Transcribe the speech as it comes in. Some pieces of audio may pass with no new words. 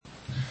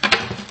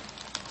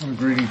I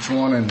greet each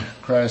one in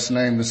Christ's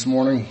name this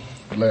morning.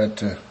 Glad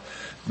to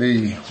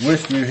be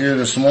with you here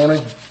this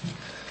morning.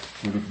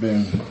 Would have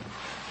been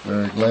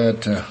very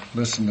glad to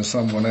listen to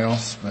someone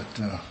else, but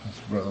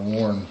Brother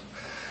Warren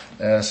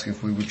asked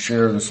if we would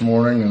share this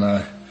morning, and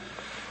I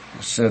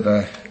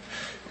said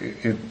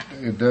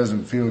it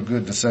doesn't feel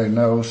good to say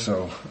no,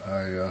 so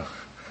I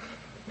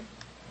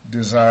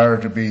desire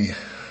to be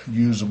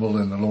usable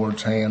in the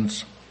Lord's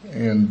hands.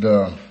 And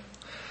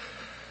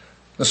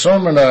the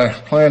sermon I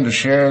plan to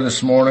share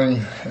this morning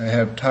I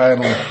have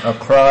titled A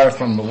Cry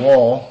from the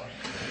Wall.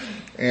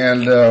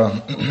 And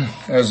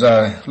as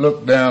I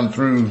look down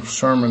through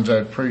sermons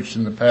I've preached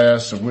in the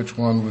past of which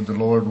one would the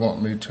Lord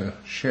want me to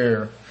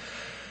share,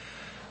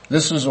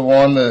 this is the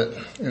one that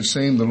it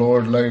seemed the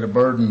Lord laid a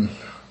burden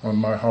on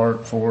my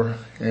heart for,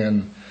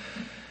 and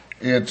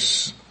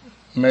it's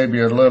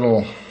maybe a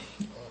little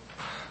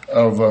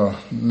of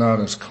not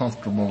as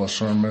comfortable a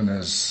sermon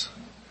as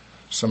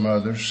some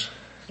others.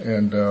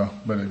 And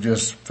but it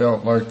just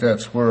felt like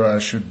that's where I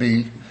should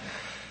be.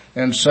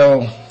 And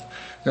so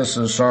this is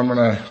a sermon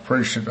I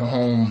preached at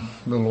home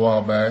a little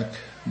while back,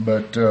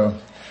 but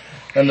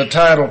and the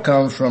title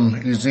comes from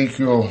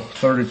Ezekiel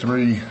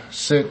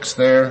 33:6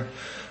 there.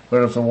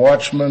 But if the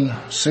watchmen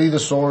see the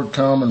sword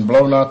come and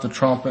blow not the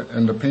trumpet,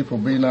 and the people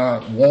be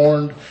not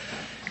warned,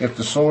 if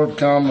the sword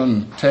come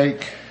and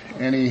take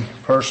any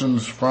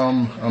persons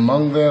from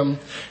among them,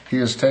 he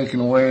is taken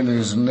away in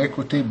his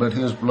iniquity, but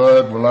his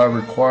blood will I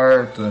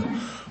require at the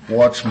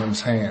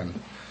watchman's hand.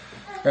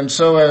 And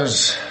so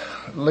as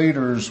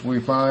leaders,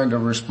 we find a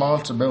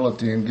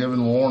responsibility in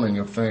giving warning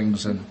of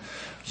things. And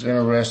it's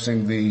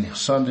interesting, the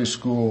Sunday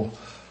school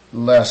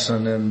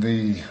lesson and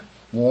the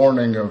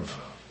warning of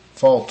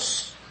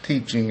false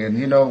teaching. And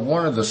you know,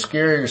 one of the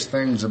scariest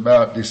things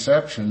about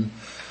deception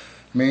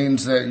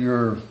means that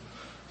you're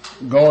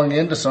going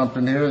into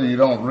something here that you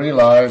don't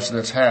realize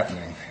that's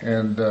happening.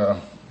 And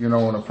you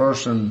know, when a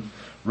person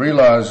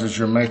realizes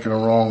you're making a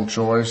wrong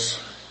choice,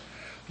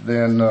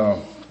 then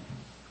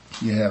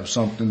you have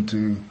something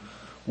to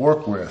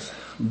work with.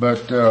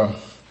 But you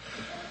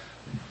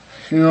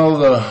know,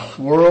 the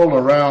world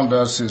around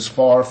us is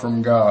far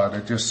from God.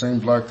 It just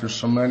seems like there's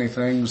so many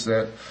things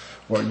that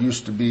what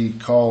used to be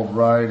called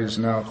right is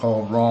now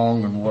called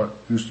wrong, and what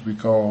used to be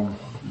called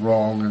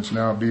wrong is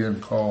now being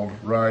called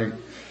right.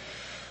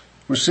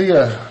 We see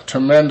a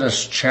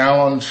tremendous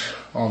challenge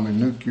on the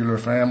nuclear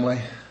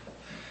family.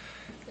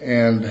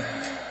 And,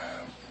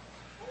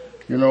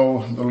 you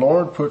know, the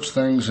Lord puts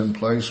things in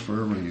place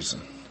for a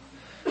reason.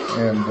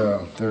 And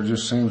there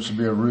just seems to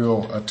be a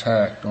real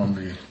attack on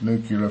the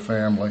nuclear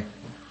family.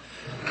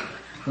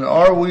 And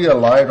are we a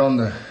light on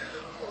the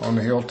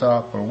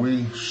hilltop? Are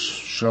we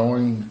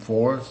showing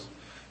forth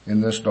in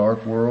this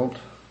dark world?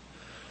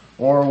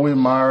 Or are we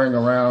miring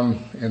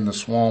around in the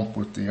swamp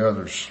with the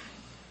others?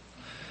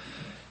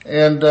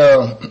 And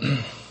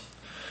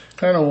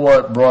kind of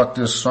what brought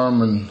this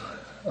sermon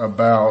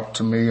about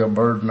to me, a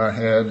burden I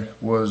had,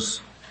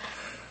 was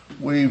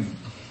I've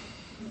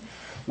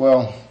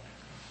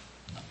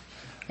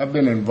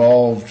been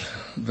involved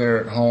there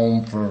at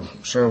home for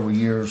several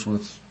years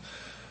with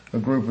a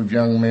group of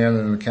young men in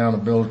an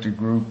accountability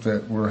group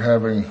that were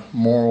having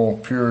moral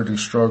purity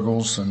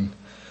struggles, and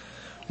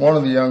one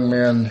of the young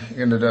men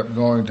ended up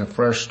going to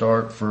Fresh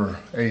Start for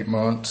 8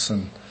 months,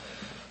 and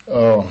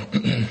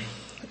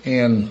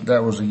and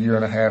that was a year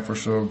and a half or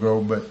so ago,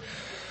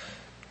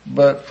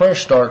 but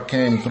Fresh Start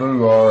came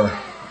through our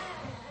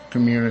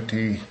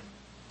community,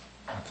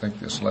 I think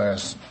this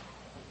last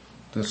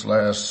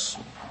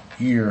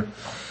year.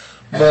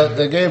 But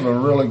they gave a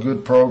really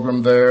good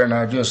program there, and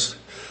I just,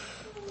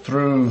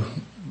 through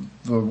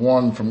the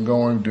one from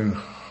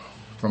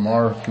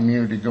our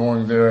community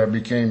going there, I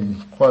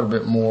became quite a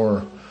bit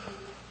more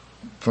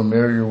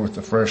familiar with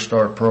the Fresh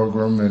Start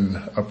program and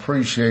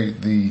appreciate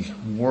the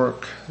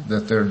work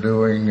that they're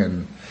doing,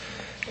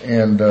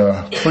 and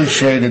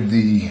appreciated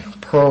the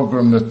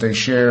program that they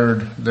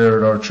shared there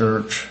at our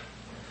church.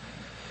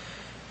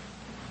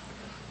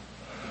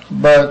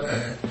 But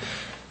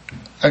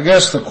I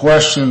guess the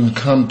question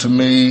come to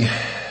me,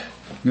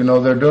 you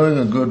know, they're doing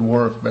a good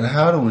work, but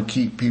how do we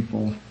keep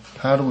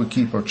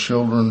our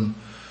children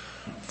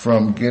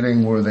from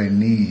getting where they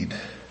need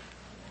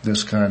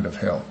this kind of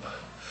help?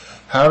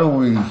 How do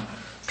we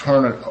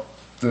turn it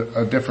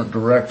a different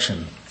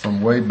direction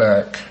from way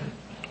back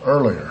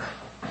earlier?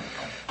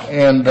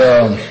 And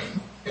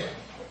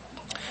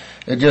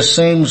it just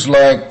seems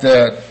like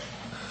that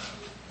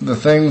the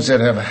things that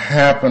have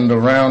happened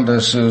around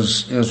us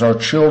is our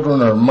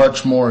children are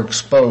much more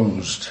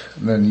exposed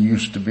than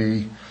used to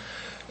be,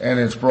 and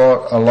it's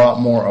brought a lot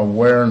more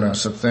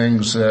awareness of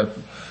things that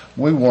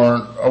we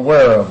weren't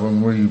aware of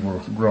when we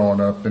were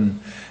growing up. And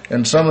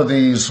some of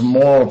these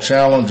moral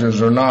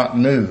challenges are not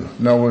new.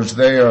 In other words,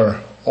 they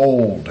are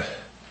old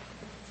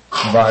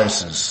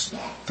vices,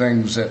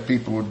 things that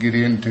people would get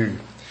into.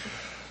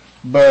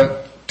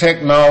 But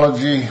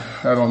technology,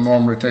 I don't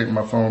normally take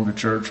my phone to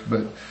church,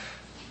 but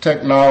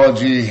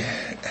technology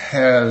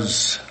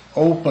has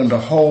opened a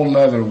whole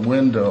nother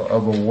window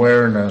of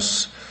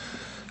awareness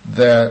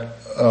that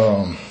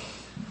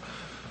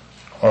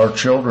our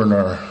children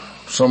are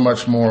so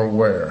much more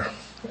aware.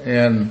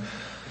 And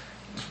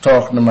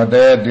talking to my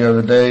dad the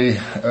other day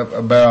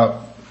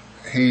about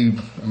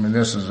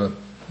this is a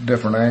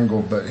different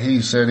angle, but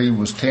he said he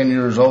was 10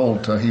 years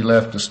old till he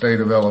left the state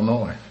of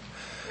Illinois.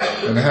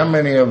 And how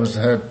many of us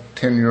had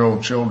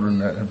 10-year-old children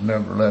that have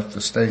never left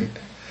the state?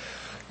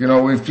 You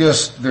know,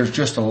 there's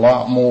just a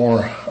lot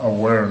more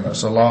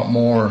awareness, a lot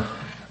more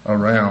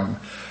around.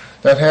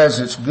 That has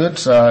its good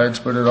sides,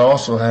 but it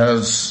also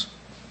has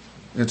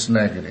its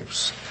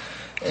negatives.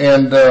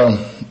 And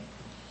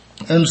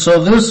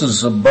so this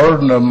is a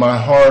burden of my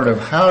heart of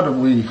how do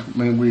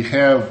we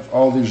have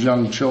all these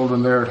young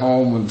children there at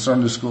home when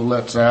Sunday school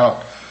lets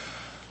out.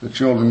 The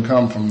children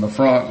come from the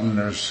front and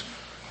there's,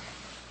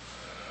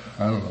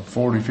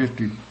 40,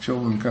 50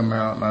 children come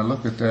out, and I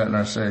look at that and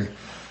I say,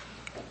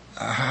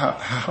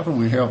 how do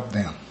we help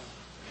them?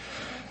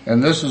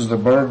 And this is the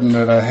burden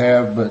that I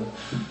have, but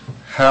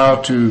how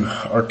to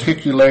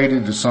articulate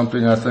it is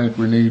something I think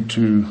we need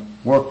to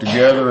work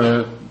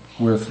together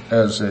with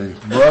as a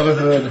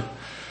brotherhood.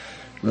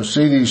 You'll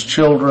see these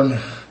children.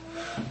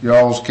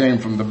 Y'all came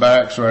from the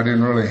back, so I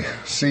didn't really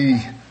see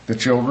the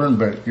children,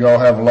 but y'all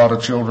have a lot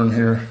of children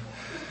here.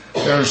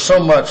 There's so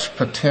much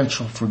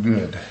potential for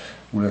good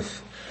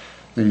with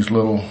these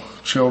little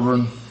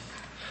children,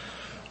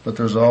 but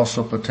there's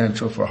also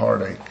potential for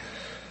heartache.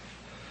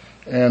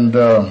 And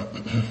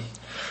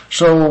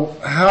so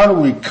how do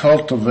we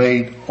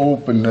cultivate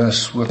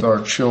openness with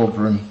our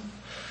children,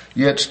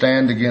 yet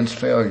stand against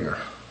failure?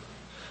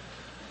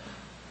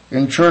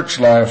 In church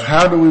life,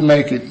 how do we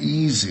make it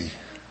easy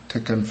to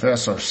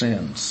confess our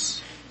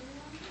sins,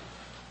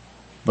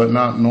 but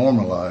not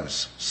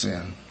normalize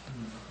sin?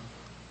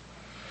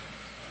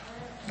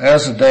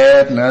 As a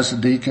dad and as a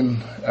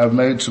deacon, I've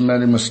made so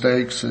many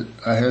mistakes that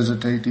I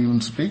hesitate to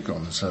even speak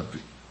on the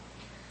subject.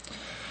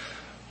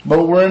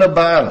 But we're in a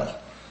battle,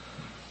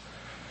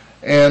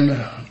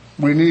 and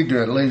we need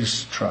to at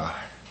least try.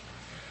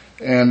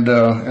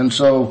 And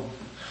so,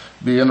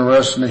 be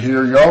interesting to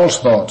hear y'all's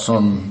thoughts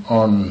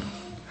on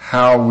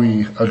how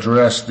we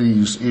address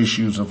these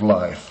issues of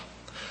life.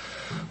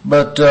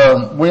 But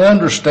we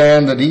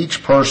understand that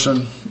each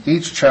person,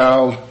 each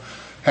child,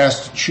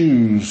 has to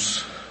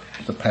choose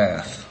the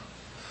path.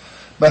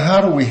 But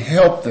how do we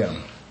help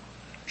them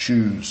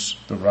choose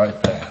the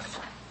right path?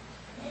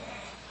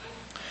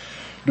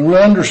 Do we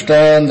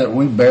understand that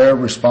we bear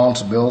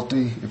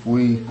responsibility if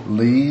we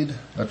lead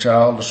a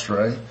child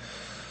astray?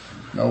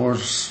 In other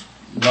words,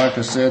 like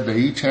I said, they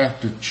each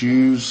have to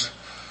choose,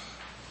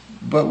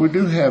 but we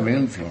do have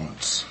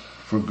influence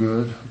for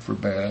good, for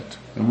bad,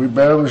 and we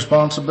bear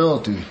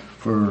responsibility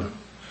for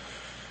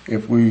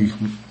if we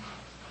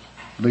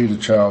lead a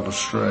child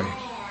astray.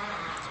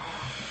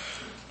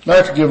 I'd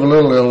like to give a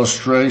little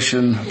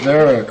illustration.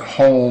 There at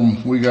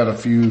home, we got a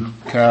few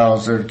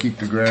cows there to keep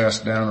the grass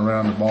down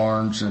around the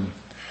barns, and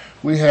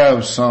we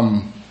have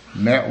some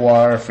net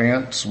wire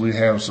fence, we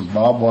have some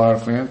barbed wire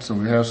fence, and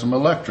we have some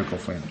electrical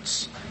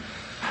fence.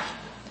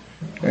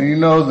 And you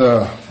know,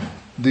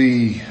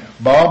 the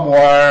barbed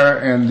wire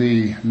and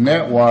the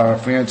net wire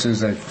fence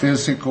is a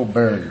physical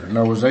barrier. In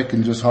other words, they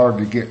can just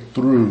hardly get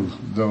through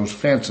those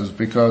fences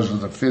because of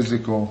the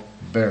physical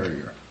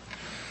barrier.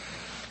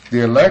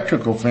 The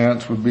electrical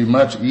fence would be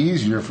much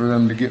easier for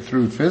them to get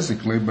through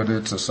physically, but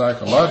it's a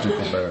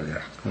psychological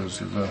barrier because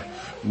of the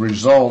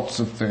results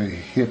if they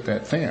hit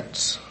that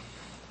fence.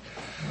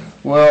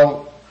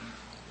 Well,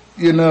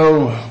 you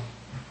know,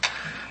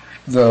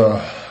 the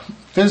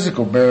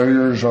physical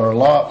barriers are a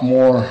lot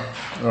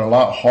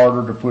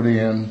harder to put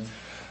in,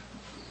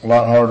 a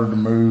lot harder to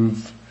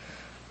move.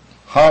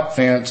 Hot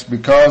fence,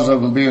 because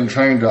of them being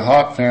trained to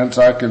hot fence,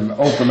 I can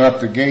open up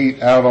the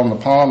gate out on the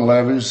pond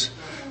levees,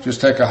 just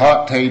take a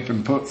hot tape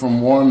and put from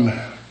one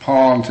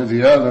pond to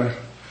the other,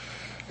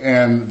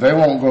 and they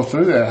won't go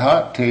through that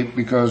hot tape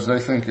because they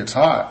think it's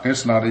hot.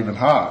 It's not even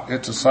hot.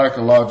 It's a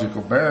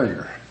psychological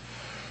barrier.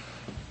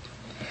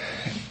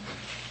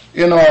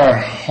 In our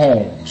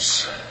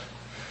homes,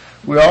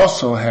 we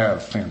also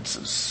have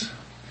fences.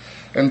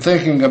 And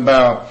thinking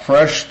about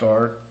Fresh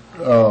Start,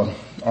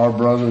 our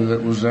brother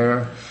that was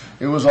there,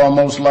 it was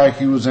almost like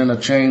he was in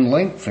a chain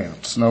link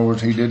fence. In other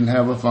words, he didn't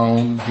have a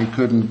phone. He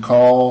couldn't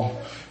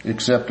call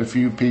except a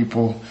few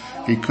people.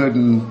 He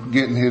couldn't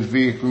get in his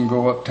vehicle and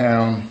go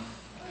uptown.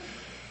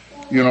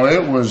 You know,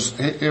 it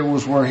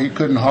was where he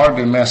couldn't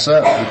hardly mess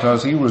up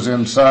because he was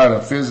inside a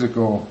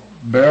physical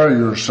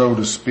barrier, so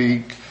to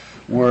speak,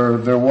 where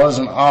there was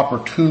an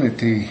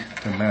opportunity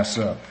to mess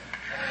up.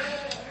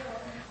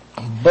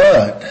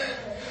 But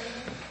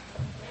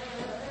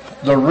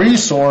the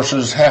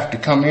resources have to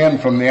come in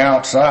from the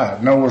outside.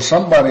 In other words,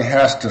 somebody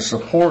has to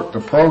support the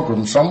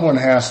program.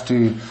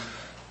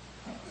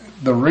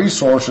 The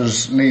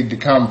resources need to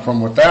come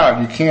from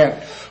without. You can't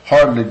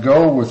hardly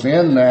go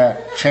within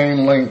that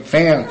chain link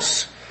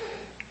fence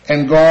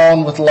and go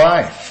on with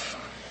life.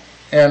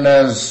 And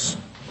as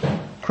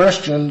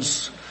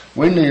Christians,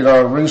 we need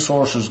our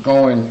resources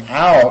going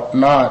out,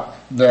 not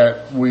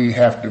that we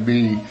have to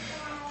be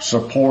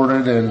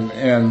supported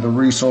and the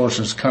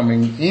resources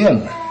coming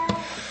in.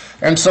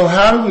 And so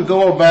how do we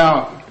go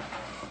about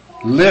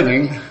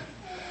living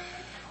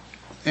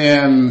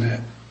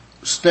and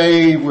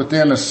stay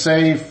within a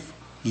safe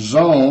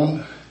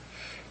zone,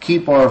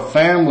 keep our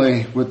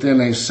family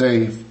within a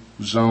safe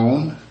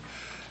zone,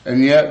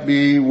 and yet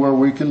be where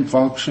we can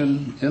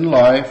function in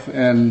life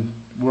and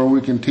where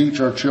we can teach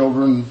our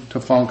children to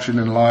function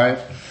in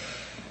life,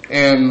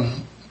 and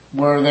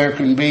where there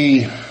can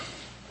be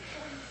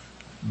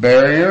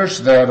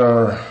barriers that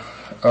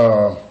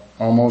are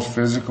almost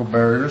physical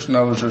barriers. In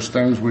other words, there's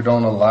things we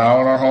don't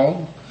allow in our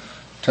home.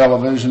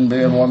 Television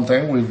being one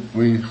thing.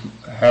 We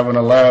haven't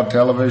allowed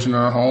television in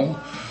our home,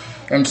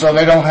 and so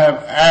they don't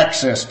have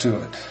access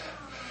to it.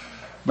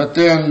 But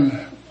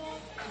then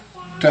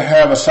to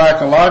have a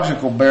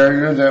psychological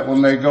barrier that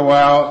when they go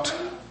out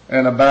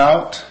and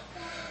about,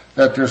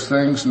 that there's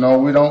things, no,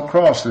 we don't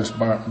cross this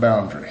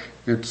boundary.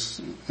 This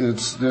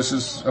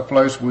is a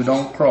place we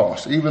don't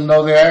cross, even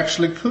though they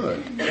actually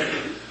could.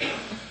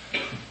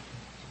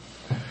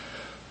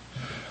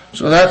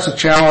 So that's a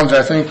challenge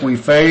I think we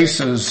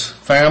face as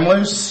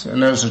families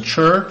and as a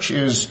church,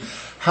 is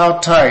how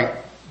tight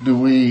do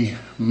we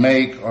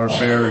make our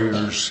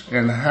barriers,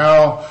 and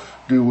how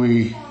do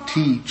we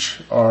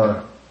teach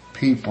our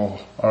people,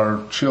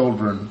 our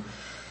children,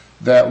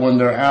 that when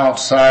they're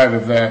outside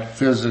of that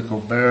physical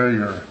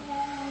barrier,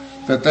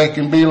 that they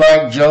can be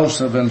like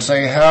Joseph and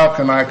say, how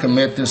can I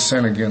commit this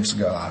sin against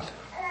God?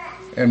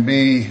 And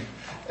be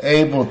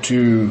able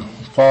to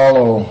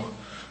follow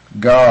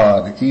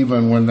God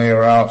even when they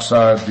are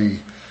outside the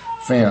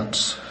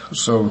fence,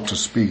 so to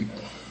speak.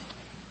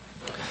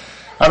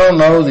 I don't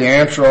know the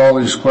answer to all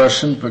these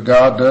questions, but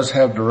God does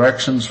have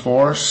directions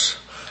for us.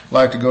 I'd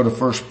like to go to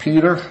 1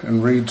 Peter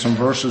and read some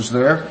verses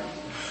there.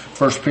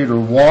 1 Peter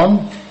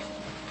 1,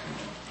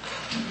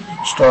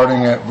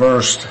 starting at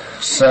verse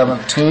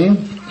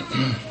 17.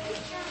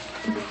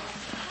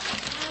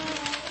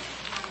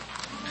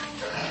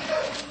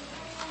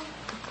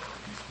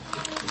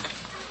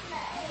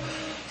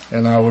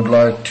 And I would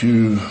like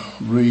to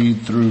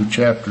read through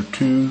chapter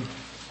 2,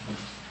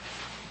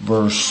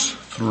 verse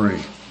 3.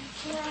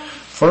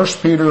 1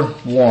 Peter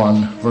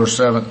 1, verse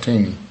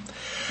 17.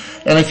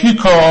 And if you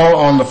call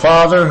on the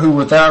Father, who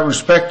without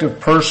respect of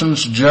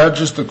persons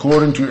judges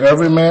according to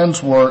every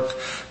man's work,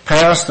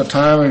 pass the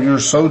time of your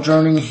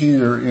sojourning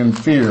here in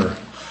fear.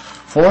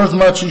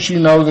 Forasmuch as you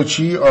know that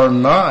ye are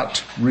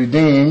not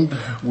redeemed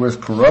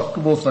with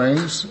corruptible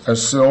things,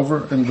 as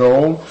silver and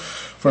gold,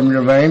 from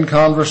your vain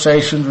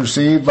conversations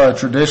received by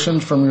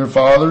traditions from your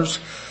fathers,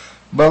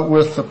 but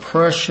with the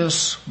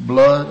precious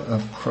blood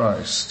of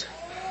Christ,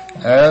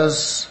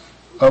 as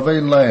of a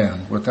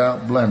lamb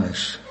without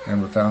blemish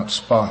and without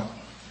spot,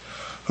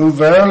 who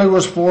verily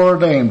was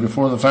foreordained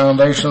before the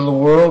foundation of the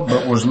world,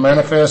 but was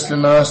manifest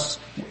in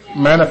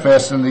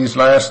these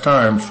last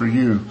times for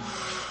you,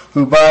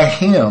 who by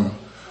him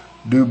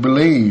do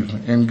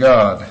believe in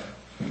God,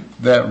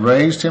 that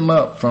raised him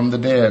up from the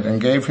dead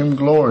and gave him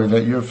glory,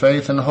 that your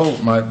faith and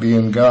hope might be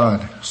in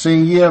God.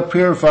 Seeing ye have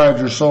purified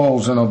your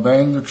souls in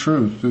obeying the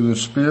truth through the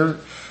Spirit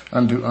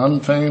unto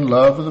unfeigned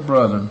love of the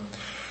brethren,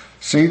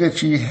 see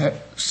that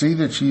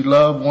ye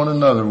love one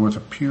another with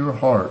a pure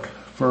heart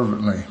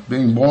fervently,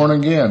 being born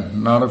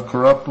again, not of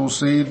corruptible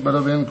seed, but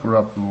of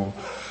incorruptible,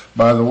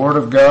 by the word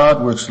of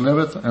God, which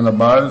liveth and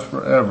abideth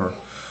forever.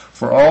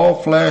 For all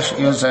flesh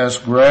is as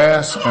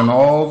grass, and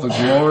all the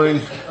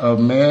glory of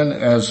men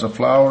as the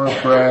flower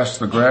of grass.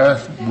 The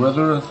grass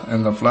withereth,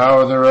 and the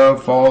flower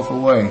thereof falleth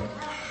away.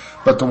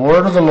 But the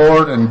word of the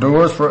Lord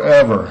endureth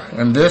forever.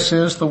 And this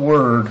is the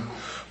word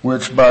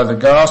which by the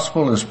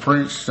gospel is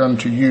preached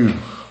unto you.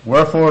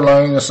 Wherefore,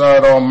 laying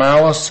aside all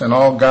malice, and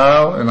all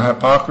guile, and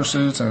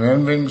hypocrisies, and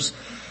envyings,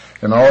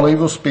 and all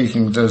evil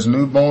speakings, as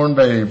newborn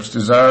babes,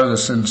 desire the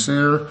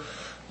sincere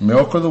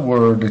milk of the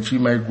word, that ye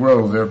may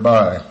grow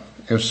thereby,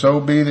 if so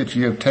be that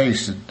ye have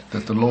tasted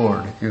that the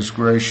Lord is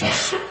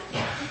gracious.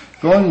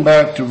 Going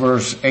back to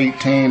verse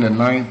 18 and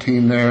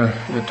 19 there,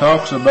 it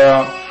talks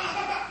about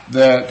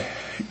that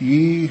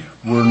ye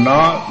were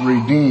not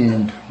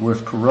redeemed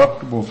with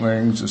corruptible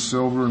things, as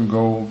silver and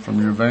gold, from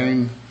your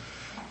vain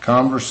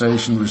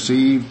conversation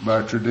received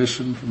by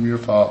tradition from your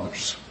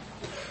fathers.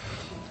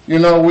 You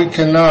know, we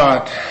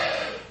cannot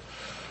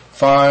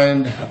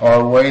find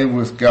our way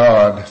with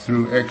God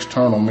through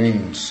external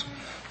means.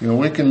 You know,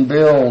 we can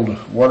build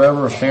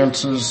whatever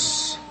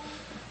fences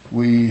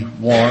we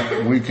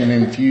want. We can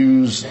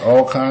infuse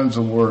all kinds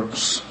of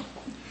works.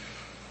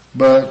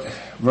 But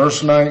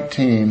verse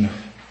 19,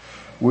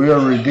 we are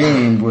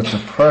redeemed with the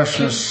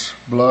precious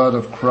blood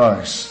of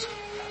Christ,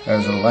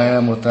 as a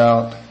lamb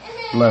without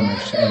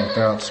blemish and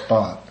without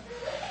spot.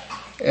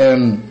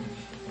 And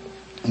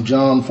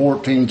John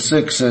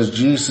 14:6 says,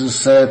 Jesus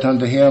said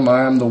unto him,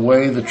 I am the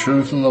way, the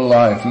truth, and the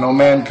life. No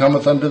man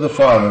cometh unto the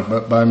Father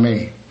but by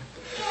me.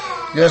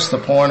 Yes, the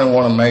point I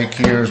want to make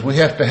here is we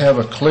have to have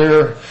a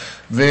clear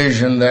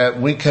vision that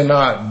we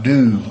cannot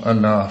do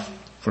enough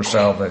for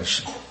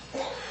salvation.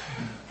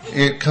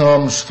 It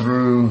comes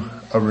through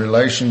a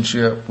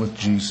relationship with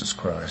Jesus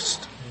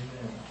Christ.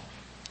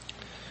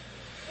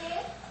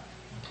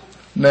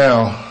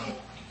 Now,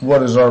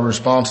 what is our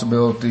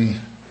responsibility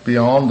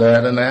beyond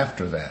that and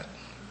after that?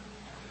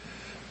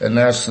 And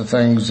that's the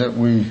things that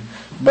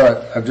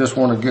but I just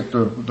want to get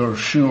the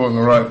shoe on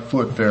the right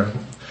foot there.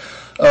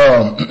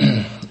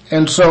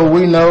 And so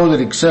we know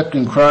that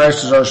accepting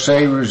Christ as our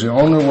Savior is the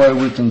only way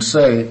we can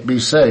be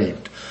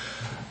saved.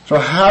 So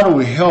how do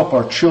we help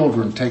our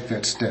children take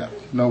that step?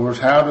 In other words,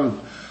 how do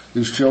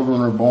these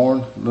children are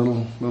born,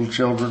 little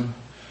children?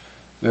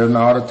 They're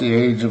not at the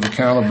age of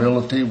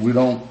accountability. We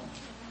don't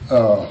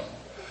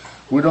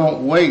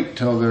wait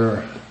till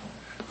they're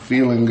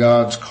feeling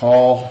God's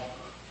call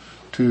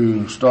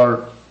to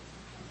start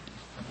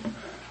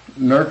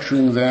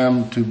nurturing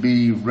them to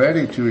be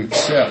ready to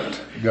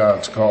accept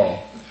God's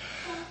call.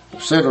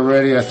 I've said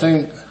already, I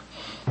think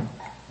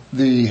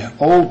the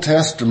Old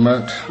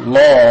Testament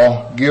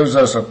law gives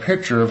us a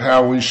picture of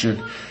how we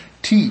should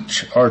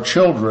teach our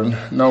children.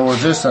 In other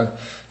words,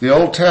 the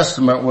Old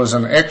Testament was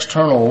an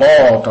external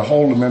law to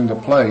hold them into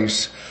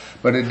place,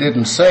 but it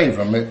didn't save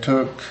them. It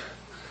took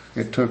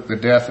the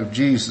death of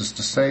Jesus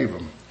to save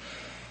them.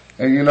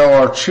 And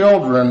our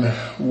children,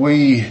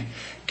 we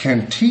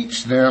can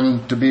teach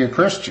them to be a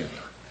Christian.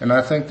 And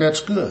I think that's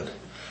good.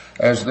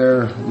 As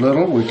they're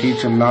little, we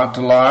teach them not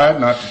to lie,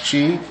 not to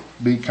cheat,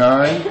 be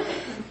kind.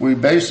 We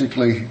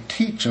basically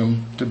teach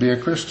them to be a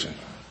Christian.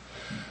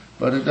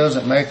 But it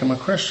doesn't make them a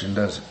Christian,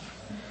 does it?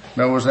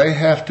 In other words, they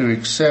have to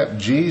accept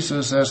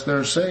Jesus as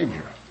their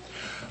Savior.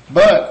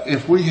 But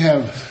if we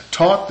have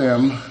taught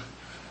them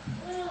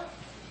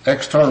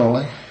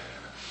externally,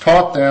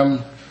 taught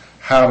them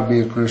how to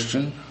be a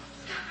Christian,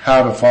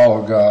 how to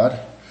follow God,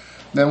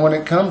 then when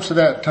it comes to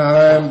that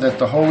time that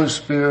the Holy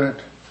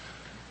Spirit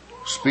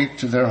speaks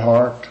to their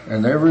heart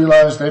and they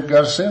realize they've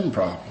got a sin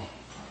problem,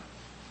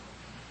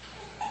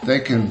 they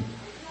can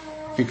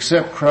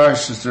accept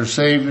Christ as their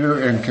Savior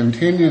and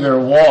continue their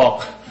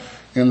walk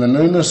in the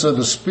newness of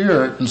the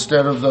Spirit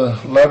instead of the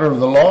letter of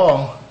the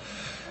law,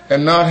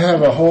 and not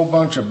have a whole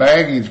bunch of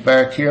baggage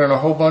back here and a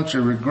whole bunch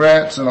of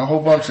regrets and a whole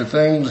bunch of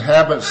things,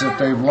 habits that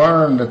they've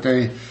learned that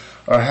they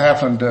are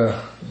having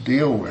to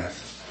deal with.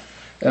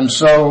 And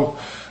so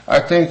I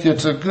think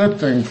it's a good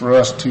thing for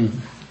us to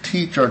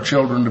teach our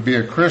children to be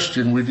a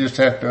Christian. We just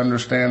have to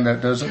understand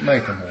that doesn't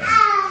make them one.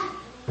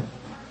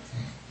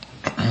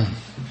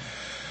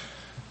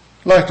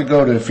 I'd like to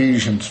go to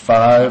Ephesians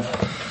 5,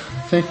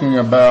 thinking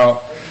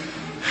about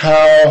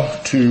how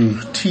to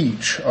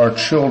teach our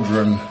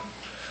children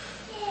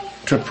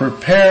to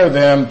prepare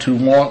them to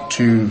want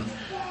to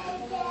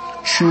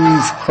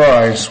choose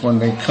Christ when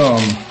they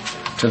come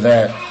to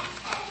that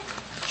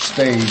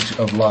stage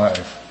of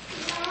life.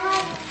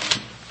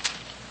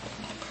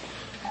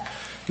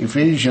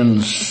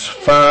 Ephesians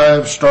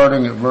 5,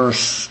 starting at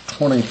verse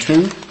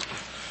 22,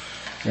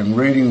 and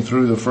reading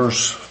through the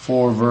first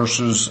 4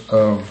 verses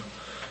of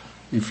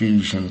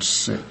Ephesians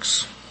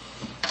 6.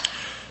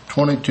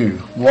 22.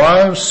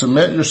 Wives,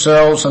 submit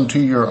yourselves unto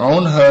your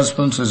own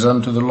husbands as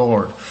unto the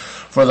Lord.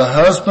 For the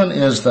husband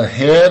is the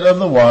head of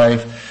the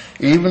wife,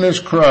 even as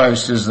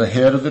Christ is the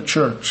head of the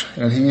church,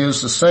 and he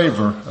is the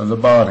Savior of the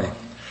body.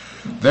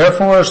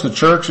 Therefore, as the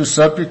church is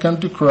subject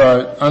unto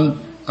Christ,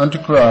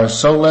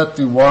 so let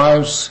the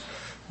wives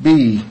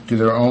be to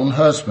their own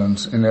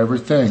husbands in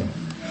everything.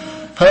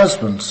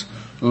 Husbands,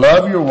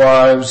 love your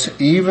wives,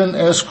 even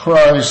as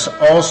Christ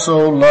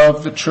also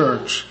loved the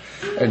church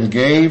and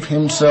gave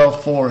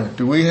himself for it.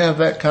 Do we have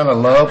that kind of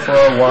love for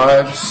our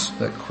wives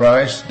that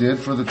Christ did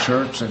for the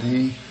church, that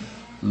he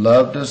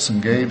loved us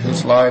and gave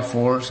his life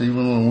for us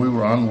even when we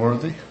were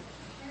unworthy?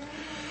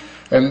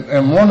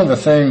 And one of the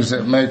things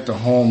that make the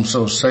home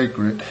so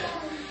sacred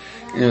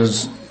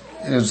is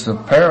the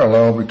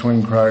parallel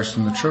between Christ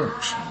and the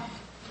church.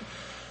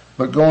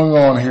 But going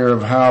on here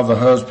of how the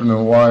husband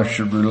and wife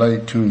should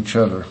relate to each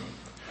other.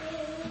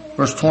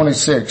 Verse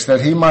 26,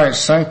 that he might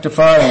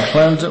sanctify and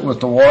cleanse it with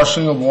the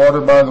washing of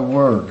water by the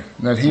word,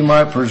 and that he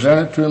might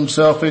present it to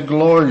himself a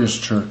glorious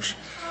church,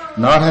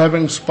 not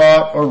having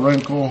spot or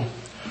wrinkle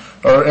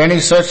or any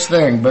such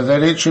thing, but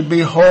that it should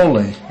be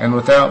holy and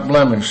without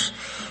blemish.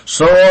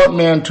 So ought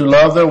men to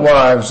love their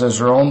wives as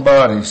their own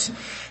bodies.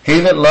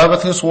 He that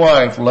loveth his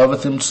wife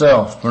loveth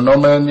himself, for no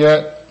man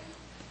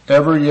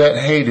ever yet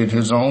hated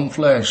his own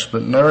flesh,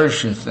 but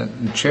nourisheth it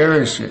and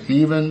cherisheth it,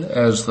 even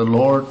as the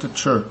Lord the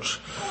church.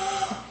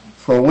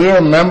 For we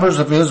are members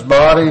of his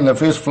body and of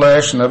his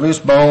flesh and of his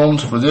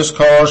bones. For this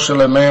cause shall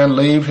a man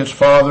leave his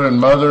father and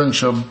mother, and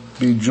shall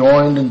be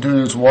joined unto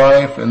his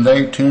wife, and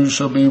they two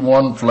shall be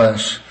one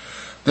flesh.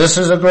 This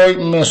is a great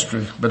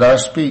mystery, but I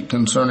speak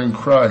concerning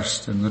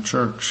Christ and the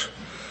church.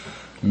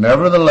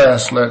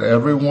 Nevertheless, let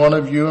every one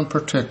of you in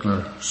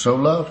particular so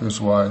love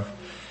his wife,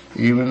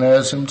 even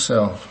as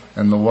himself,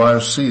 and the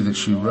wife see that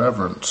she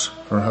reverence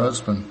her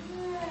husband.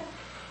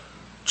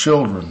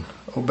 Children,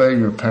 obey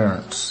your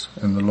parents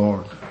in the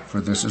Lord,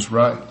 for this is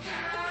right.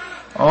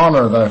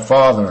 Honor thy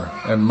father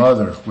and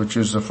mother, which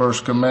is the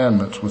first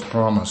commandment with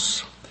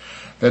promise,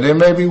 that it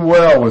may be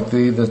well with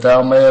thee, that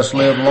thou mayest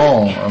live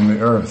long on the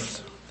earth.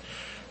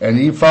 And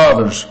ye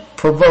fathers,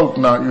 provoke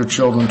not your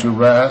children to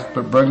wrath,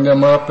 but bring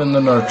them up in the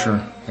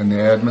nurture and the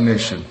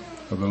admonition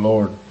of the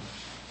Lord.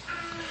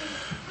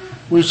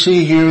 We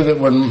see here that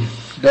when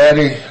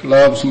Daddy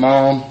loves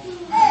Mom,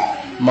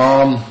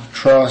 Mom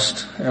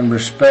trusts and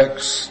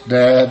respects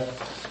Dad,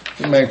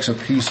 it makes a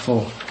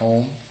peaceful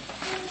home.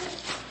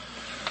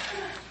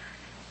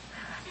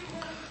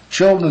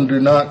 Children do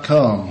not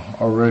come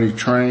already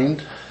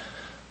trained.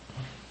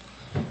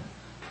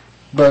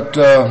 But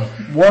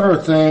what are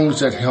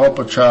things that help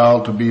a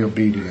child to be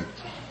obedient?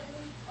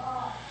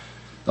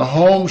 The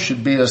home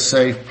should be a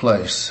safe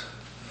place.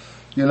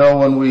 You know,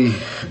 when we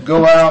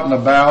go out and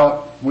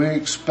about, we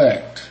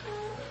expect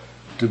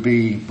to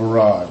be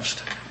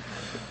barraged.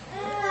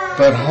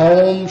 But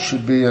home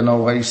should be an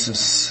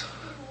oasis.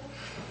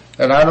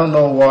 And I don't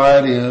know why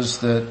it is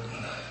that,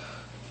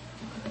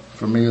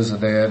 for me as a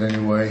dad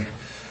anyway,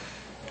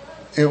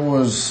 it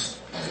was,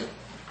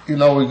 you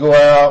know, we go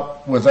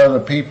out with other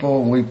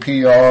people and we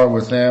PR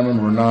with them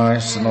and we're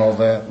nice and all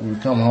that. We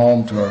come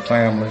home to our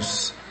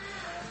families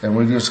and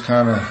we just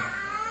kind of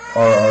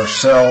are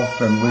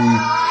ourselves, and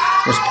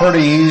it's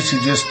pretty easy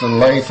just to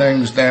lay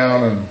things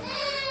down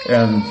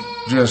and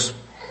just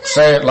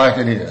say it like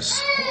it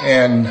is.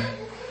 And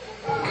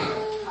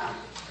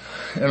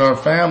our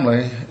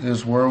family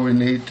is where we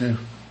need to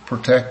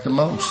protect the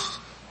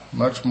most,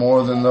 much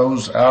more than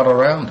those out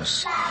around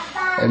us.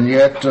 And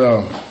yet,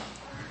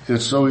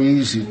 it's so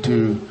easy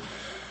to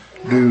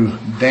do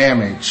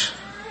damage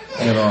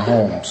in our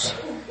homes.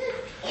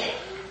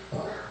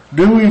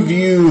 Do we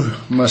view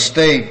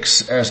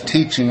mistakes as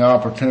teaching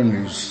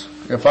opportunities?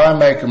 If I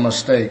make a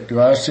mistake,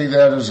 do I see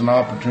that as an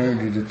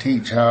opportunity to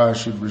teach how I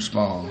should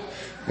respond?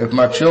 If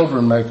my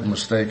children make a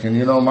mistake, and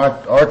you know,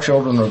 our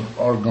children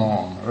are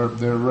gone, or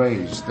they're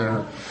raised,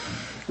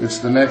 it's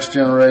the next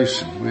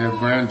generation. We have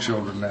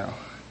grandchildren now.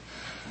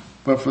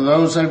 But for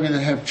those of you that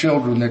have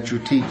children that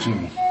you're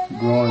teaching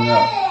growing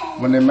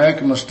up, when they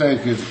make a mistake,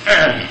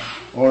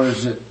 or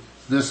is it,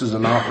 this is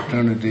an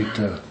opportunity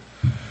to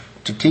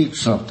teach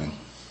something?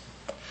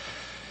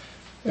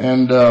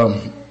 And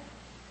an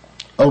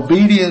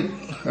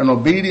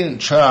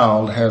obedient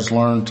child has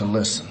learned to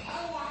listen.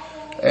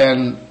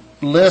 And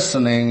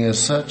listening is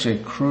such a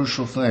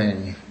crucial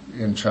thing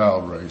in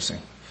child raising.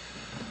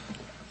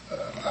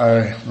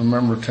 I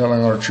remember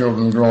telling our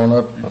children growing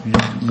up,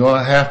 you're going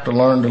to have to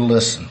learn to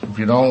listen. If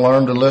you don't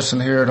learn to listen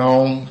here at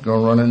home, you're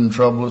going to run into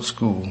trouble at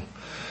school.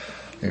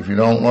 If you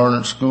don't learn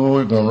at school,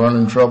 you're going to run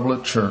into trouble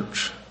at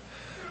church.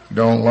 If you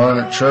don't learn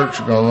at church,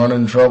 you're going to run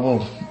into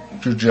trouble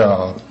at your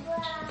job.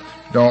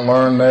 If you don't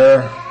learn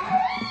there,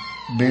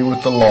 be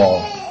with the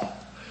law.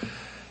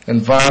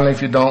 And finally,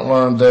 if you don't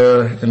learn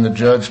there in the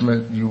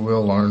judgment, you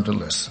will learn to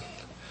listen.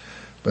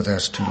 But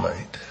that's too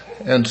late.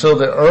 And so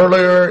the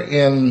earlier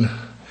in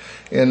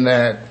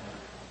that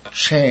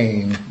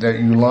chain that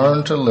you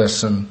learn to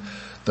listen,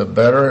 the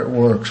better it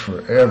works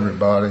for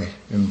everybody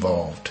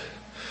involved.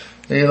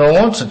 And you know,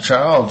 once a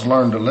child's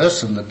learned to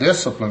listen, the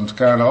discipline's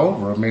kind of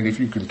over. I mean, if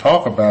you can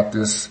talk about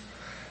this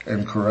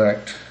and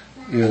correct,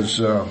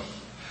 so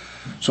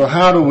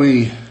how do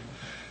we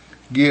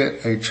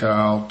get a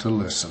child to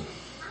listen?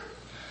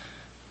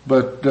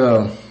 But,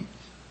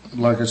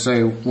 like I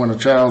say, when a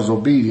child's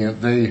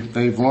obedient,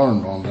 they've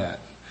learned on that.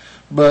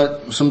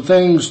 But some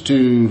things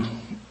to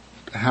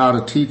how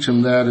to teach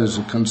them that is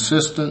a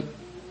consistent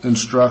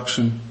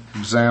instruction,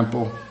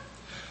 example,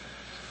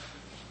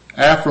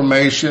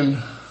 affirmation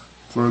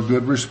for a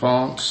good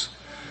response,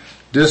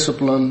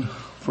 discipline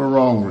for a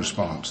wrong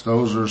response.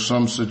 Those are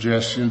some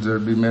suggestions.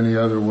 There'd be many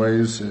other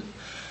ways that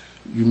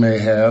you may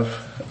have,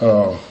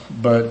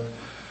 but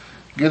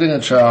getting a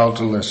child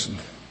to listen.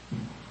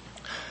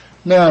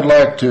 Now I'd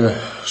like to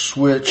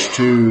switch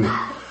to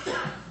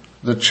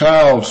the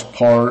child's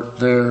part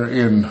there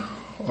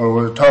or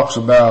where it talks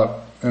about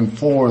in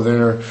 4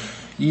 there,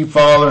 ye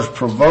fathers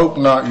provoke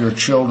not your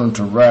children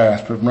to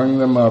wrath, but bring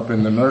them up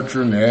in the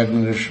nurture and the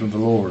admonition of the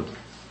Lord.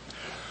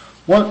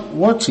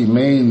 What's he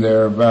mean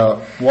there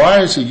about, why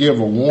does he give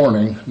a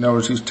warning? In other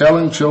words, he's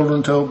telling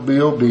children to be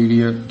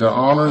obedient, to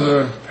honor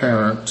their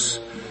parents,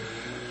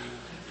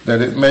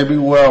 that it may be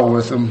well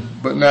with them.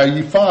 But now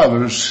ye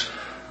fathers,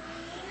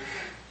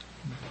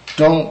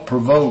 don't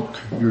provoke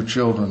your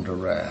children to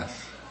wrath.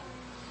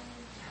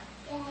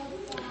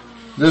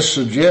 This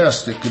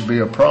suggests it could be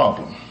a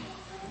problem.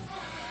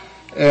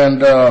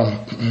 And,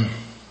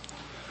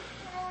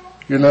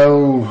 you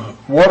know,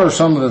 what are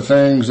some of the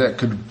things that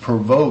could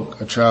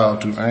provoke a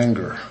child to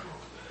anger?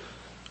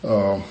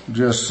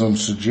 Just some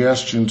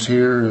suggestions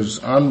here is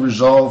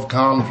unresolved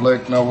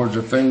conflict. In other words,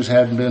 if things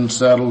hadn't been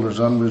settled, there's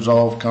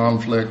unresolved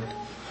conflict,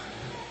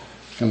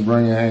 can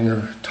bring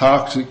anger.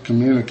 Toxic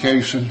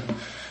communication.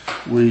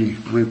 We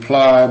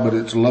reply, but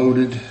it's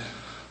loaded.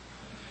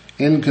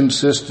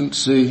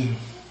 Inconsistency.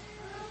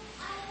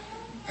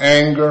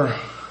 Anger.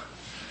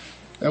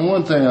 And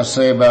one thing I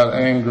say about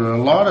anger, a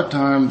lot of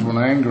times when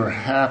anger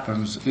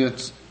happens,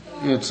 it's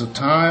a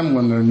time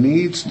when there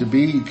needs to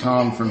be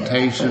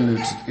confrontation.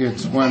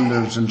 It's when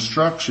there's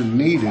instruction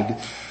needed,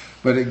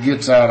 but it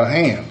gets out of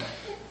hand.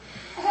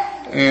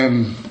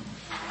 And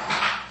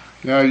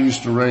I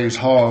used to raise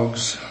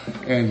hogs,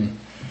 and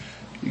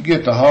you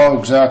get the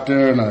hogs out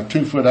there in a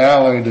 2-foot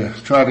alley to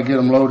try to get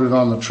them loaded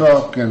on the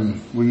truck,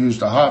 and we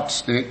used a hot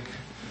stick.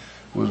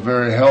 It was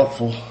very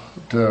helpful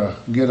to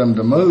get them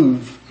to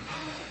move.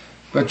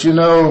 But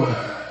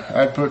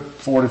I put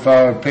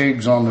 45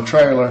 pigs on the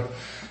trailer.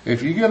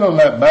 If you get on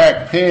that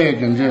back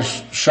pig and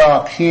just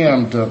shock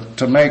him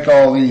to make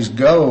all these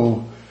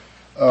go,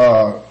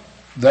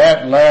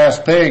 that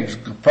last pig's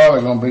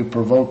probably going to be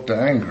provoked to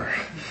anger.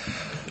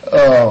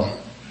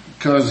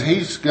 Cause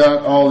he's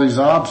got all these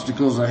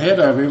obstacles ahead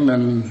of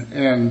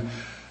him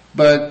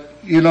but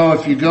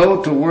if you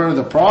go to where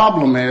the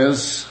problem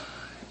is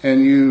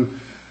and you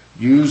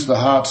use the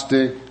hot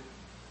stick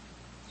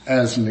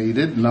as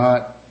needed,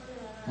 not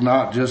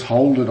just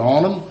hold it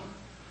on them,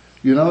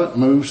 it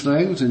moves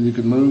things and you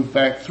can move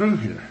back through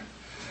here.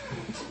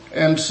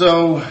 And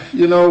so,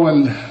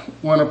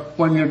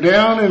 when you're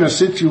down in a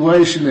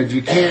situation that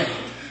you can't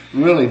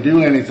really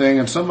do anything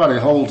and somebody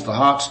holds the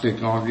hot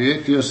stick on you,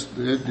 it just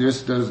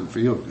doesn't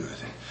feel good.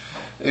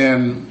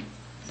 And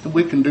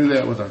we can do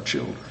that with our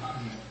children.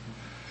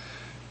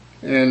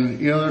 And,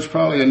 there's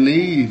probably a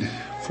need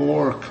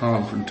for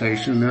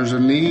confrontation. There's a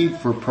need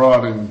for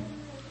prodding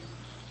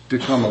to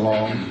come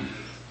along.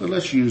 But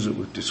let's use it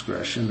with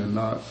discretion and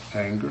not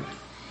anger.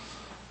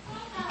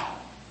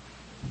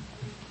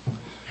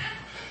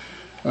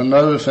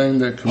 Another thing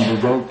that can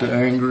provoke to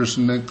anger is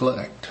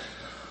neglect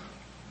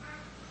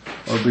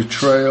or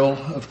betrayal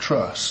of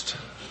trust.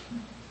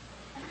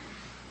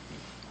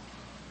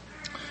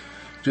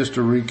 Just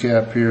to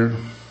recap here,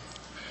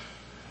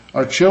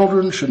 our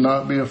children should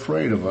not be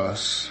afraid of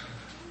us,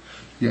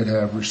 yet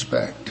have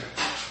respect.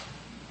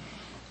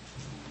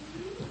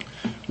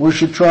 We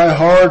should try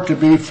hard to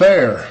be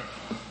fair,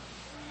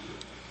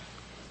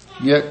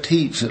 yet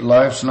teach that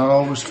life's not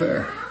always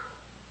fair.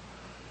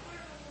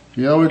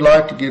 We'd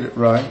like to get it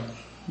right,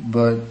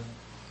 but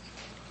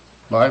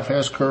life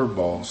has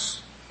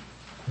curveballs.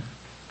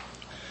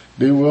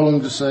 Be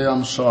willing to say,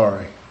 I'm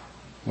sorry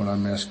when I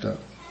messed up.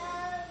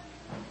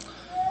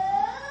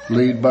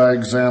 Lead by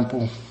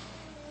example.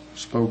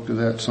 Spoke to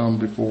that some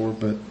before,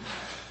 but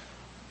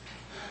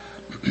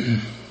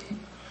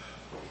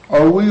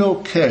are we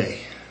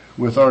okay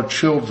with our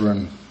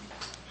children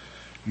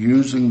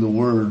using the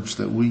words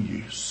that we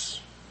use?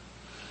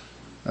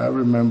 I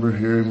remember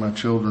hearing my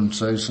children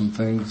say some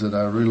things that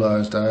I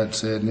realized I had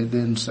said, and it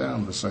didn't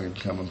sound the same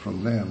coming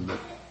from them that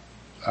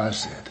I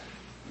said.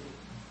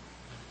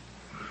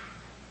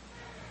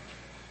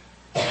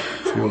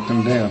 Feel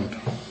condemned.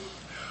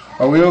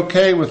 Are we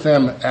okay with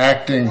them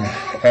acting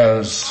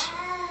as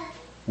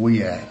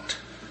we act?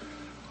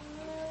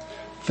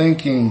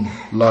 Thinking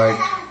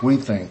like we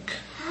think?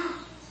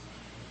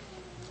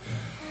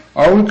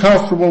 Are we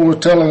comfortable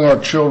with telling our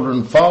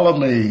children, follow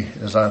me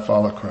as I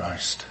follow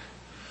Christ?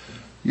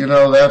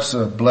 That's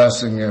a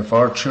blessing. If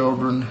our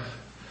children,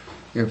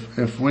 if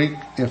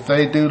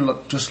they do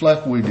just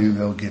like we do,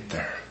 they'll get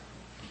there.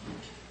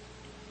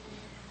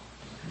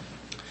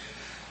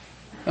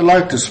 I'd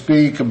like to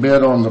speak a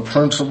bit on the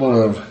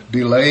principle of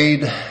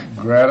delayed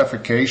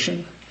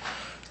gratification.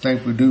 I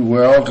think we do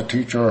well to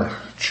teach our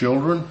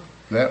children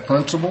that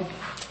principle.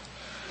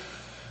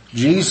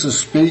 Jesus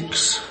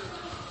speaks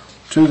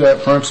to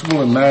that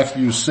principle in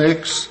Matthew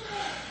 6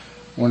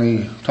 when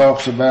he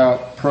talks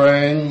about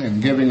praying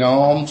and giving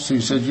alms. He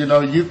said,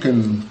 you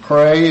can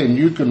pray and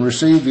you can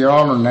receive the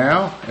honor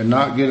now and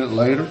not get it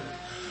later.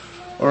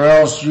 Or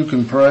else you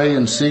can pray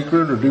in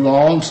secret or do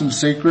alms in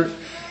secret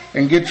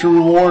and get your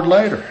reward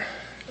later.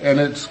 And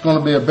it's going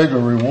to be a bigger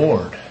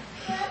reward.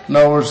 In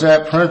other words,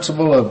 that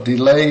principle of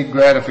delayed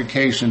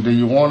gratification, do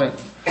you want it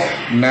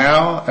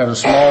now at a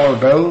smaller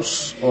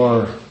dose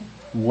or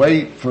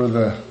wait for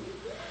the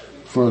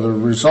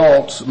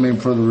results,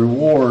 for the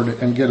reward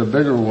and get a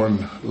bigger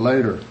one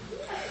later?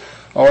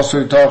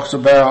 Also he talks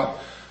about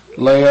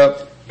lay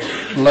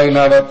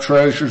not up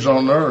treasures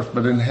on earth,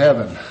 but in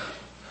heaven.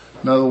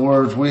 In other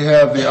words, we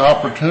have the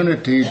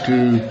opportunity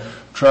to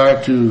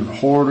try to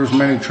hoard as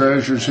many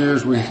treasures here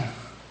as we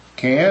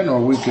can,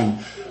 or we can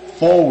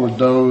forward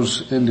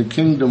those into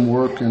kingdom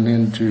work and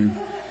into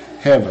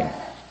heaven.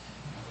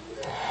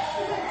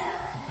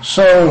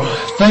 So,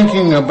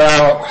 thinking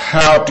about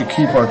how to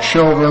keep our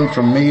children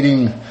from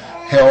needing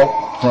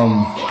help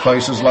from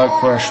places like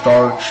Fresh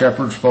Start,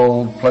 Shepherd's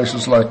Fold,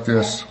 places like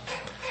this,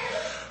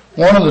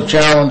 one of the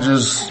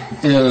challenges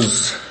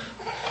is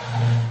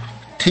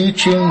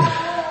teaching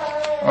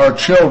our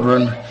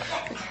children.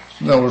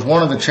 In other words,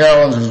 one of the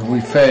challenges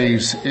we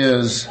face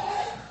is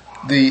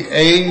the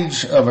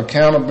age of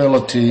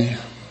accountability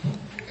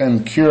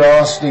and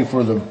curiosity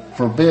for the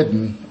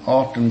forbidden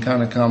often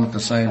kind of come at the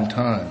same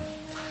time.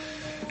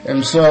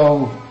 And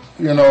so,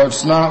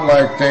 it's not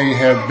like they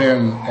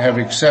have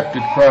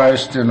accepted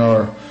Christ and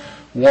are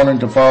wanting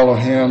to follow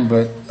him,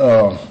 but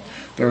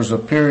there's a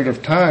period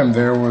of time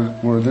there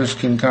where this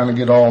can kind of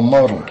get all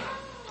muddled.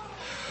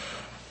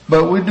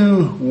 But we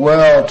do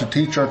well to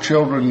teach our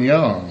children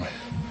young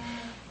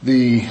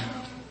the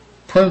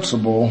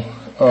principle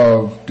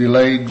of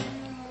delayed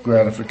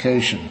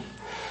gratification.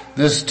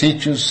 This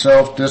teaches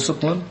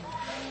self-discipline,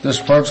 This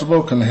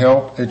principle can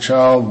help a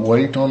child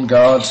wait on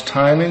God's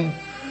timing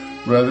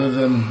rather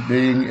than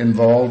being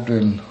involved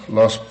in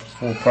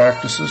lustful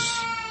practices.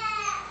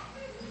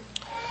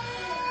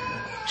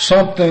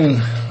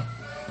 Something,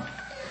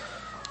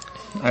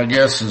 I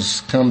guess,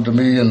 has come to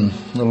me in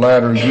the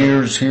latter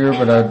years here,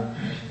 but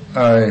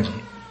I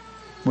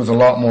with a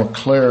lot more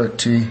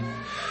clarity,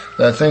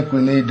 that I think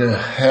we need to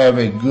have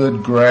a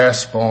good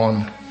grasp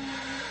on,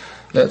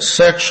 that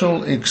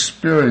sexual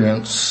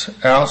experience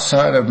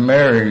outside of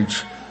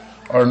marriage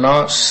are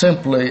not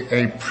simply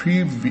a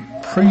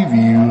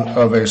preview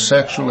of a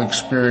sexual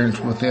experience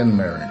within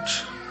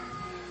marriage.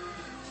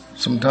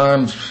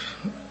 Sometimes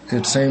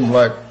it seems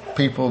like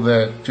people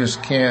that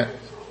just can't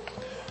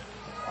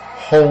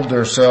hold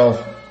themselves,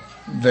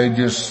 they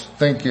just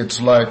think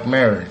it's like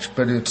marriage,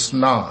 but it's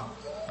not.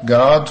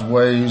 God's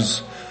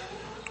ways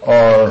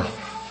are,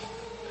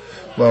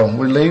 well,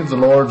 we leave the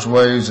Lord's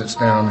ways, it's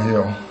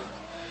downhill.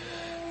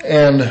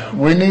 And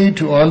we need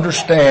to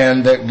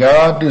understand that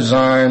God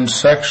designed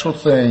sexual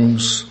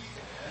things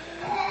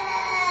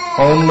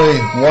only,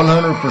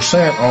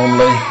 100%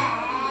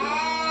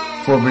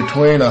 only, for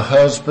between a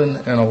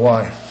husband and a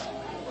wife.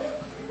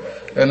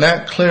 And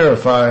that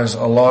clarifies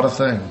a lot of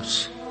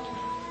things.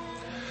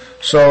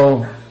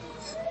 So,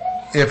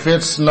 if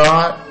it's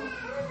not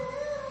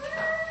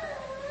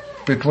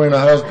between a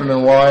husband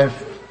and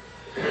wife,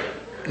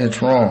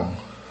 it's wrong.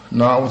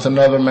 Not with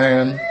another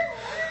man,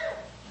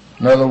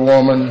 another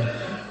woman,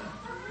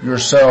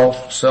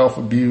 yourself,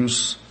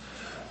 self-abuse,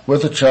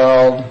 with a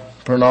child,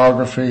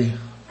 pornography,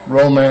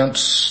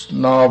 romance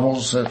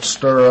novels that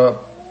stir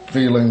up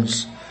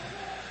feelings.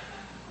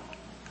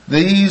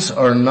 These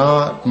are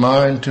not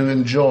mine to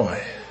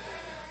enjoy.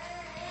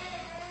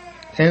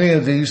 Any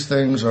of these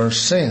things are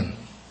sin.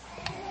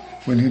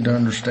 We need to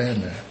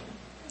understand that.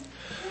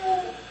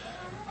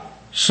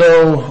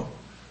 So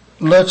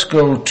let's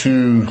go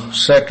to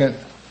 2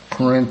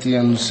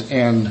 Corinthians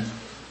and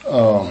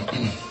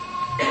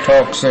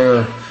talks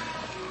there,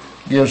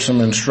 gives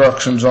some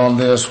instructions on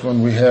this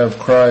when we have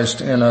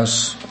Christ in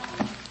us.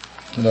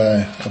 And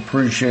I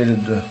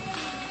appreciated the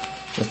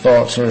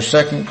thoughts there.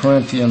 2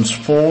 Corinthians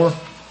 4.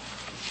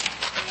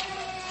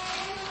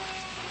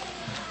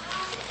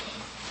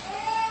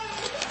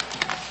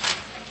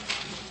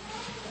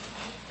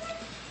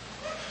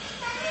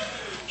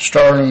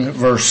 Starting at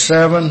verse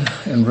 7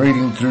 and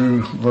reading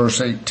through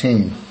verse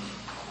 18.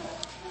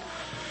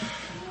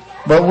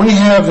 But we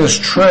have this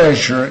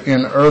treasure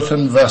in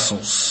earthen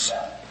vessels.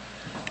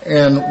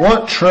 And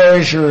what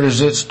treasure is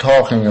it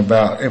talking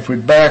about? If we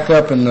back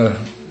up in the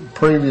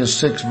previous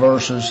 6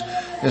 verses,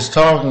 it's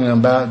talking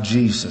about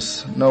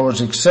Jesus. In other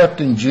words,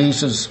 accepting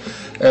Jesus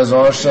as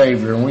our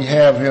Savior. And we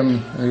have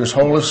Him, His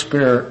Holy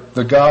Spirit,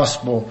 the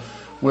gospel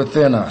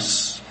within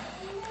us.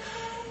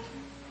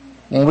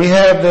 When we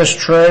have this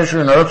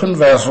treasure in earthen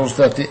vessels,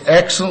 that the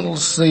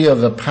excellency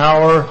of the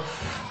power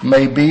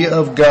may be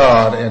of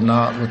God and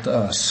not with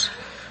us.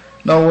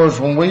 In other words,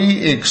 when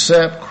we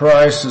accept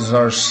Christ as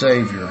our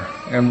Savior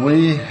and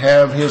we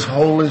have His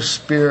Holy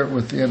Spirit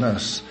within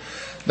us,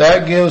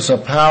 that gives a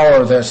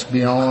power that's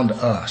beyond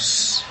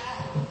us.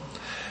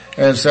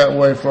 And it's that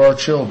way for our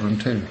children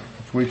too.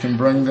 If we can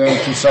bring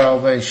them to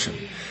salvation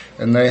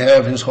and they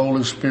have His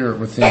Holy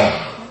Spirit within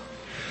them.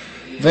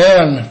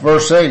 Then,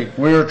 verse 8,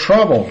 we are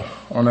troubled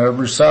on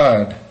every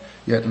side,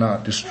 yet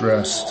not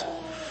distressed.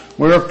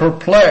 We are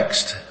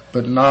perplexed,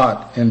 but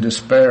not in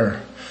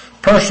despair.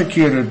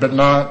 Persecuted, but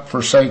not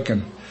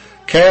forsaken.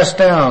 Cast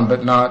down,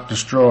 but not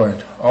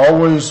destroyed.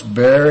 Always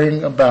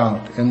bearing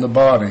about in the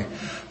body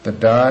the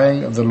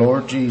dying of the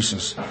Lord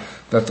Jesus,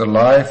 that the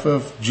life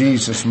of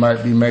Jesus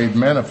might be made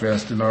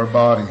manifest in our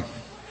body.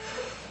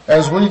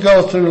 As we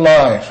go through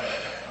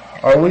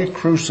life, are we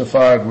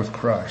crucified with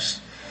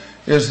Christ?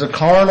 Is the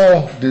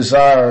carnal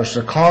desires,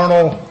 the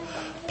carnal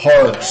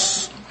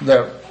parts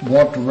that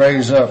want to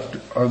raise up,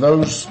 are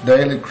those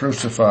daily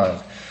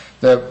crucified?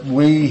 That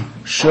we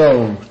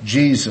show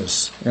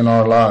Jesus in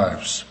our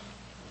lives.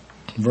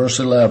 Verse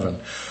 11.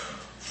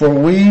 For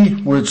we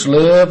which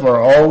live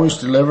are always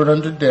delivered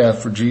unto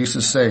death for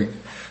Jesus' sake,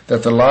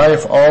 that the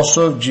life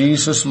also of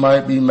Jesus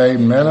might be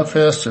made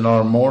manifest in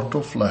our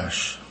mortal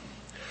flesh.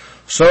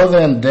 So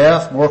then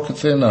death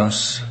worketh in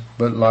us,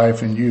 but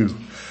life in you.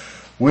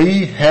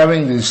 We,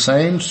 having the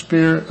same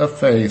spirit of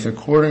faith,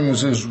 according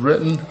as is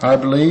written, I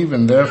believe,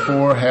 and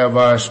therefore have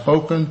I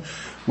spoken.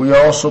 We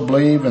also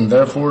believe, and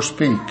therefore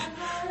speak,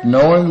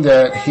 knowing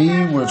that He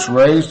which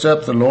raised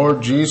up the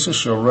Lord Jesus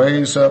shall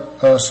raise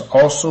up us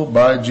also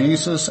by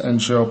Jesus, and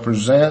shall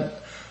present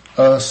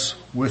us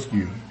with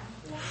you.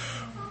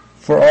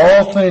 For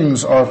all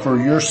things are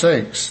for your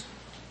sakes,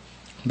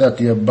 that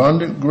the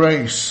abundant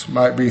grace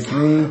might be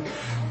through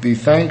the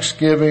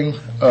thanksgiving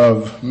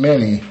of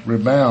many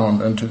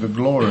rebound unto the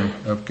glory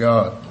of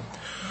God.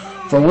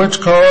 For which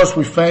cause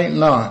we faint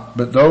not,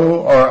 but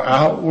though our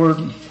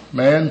outward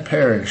man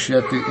perish,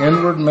 yet the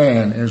inward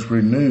man is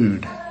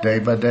renewed day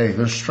by day.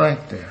 There's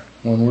strength there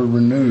when we're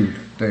renewed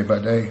day by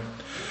day.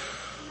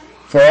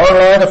 For our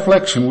light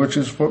affliction, which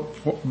is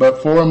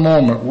but for a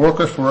moment,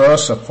 worketh for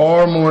us a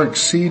far more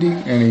exceeding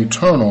and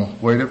eternal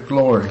weight of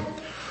glory.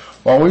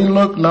 While we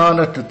look not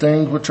at the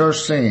things which are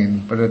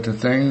seen, but at the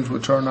things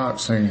which are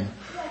not seen.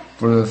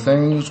 For the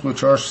things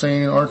which are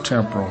seen are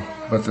temporal,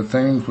 but the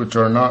things which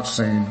are not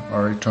seen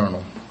are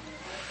eternal.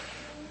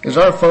 Is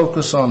our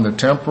focus on the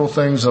temporal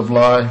things of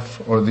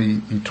life or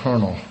the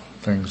eternal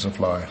things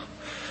of life?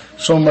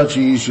 So much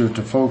easier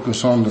to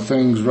focus on the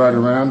things right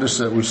around us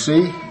that we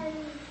see,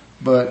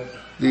 but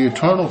the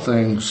eternal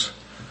things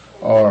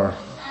are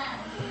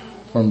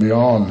from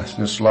beyond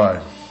this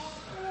life.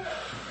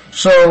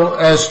 So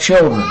as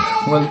children,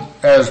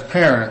 as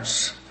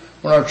parents,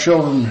 when our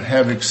children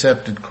have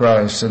accepted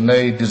Christ and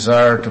they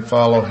desire to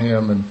follow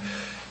Him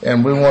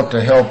and we want to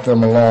help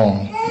them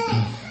along,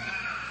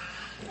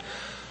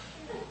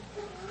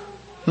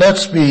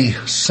 let's be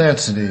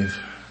sensitive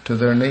to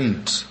their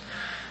needs.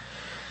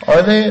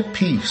 Are they at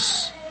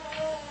peace?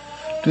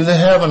 Do they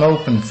have an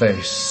open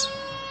face?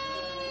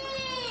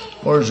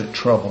 Or is it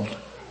troubled?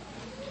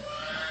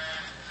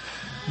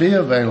 Be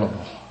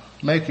available.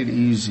 Make it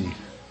easy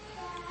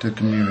to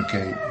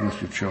communicate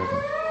with your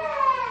children.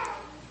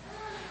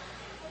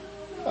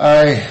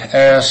 I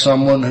asked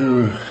someone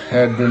who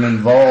had been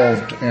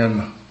involved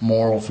in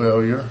moral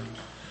failure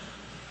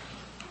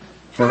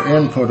for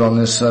input on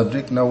this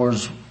subject. In other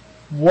words,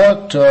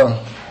 what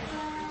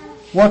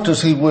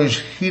does he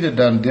wish he'd have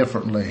done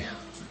differently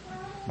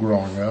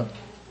growing up?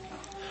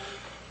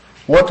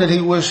 What did he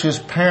wish his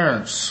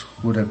parents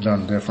would have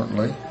done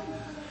differently?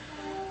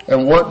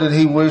 And what did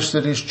he wish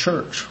that his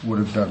church would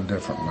have done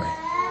differently?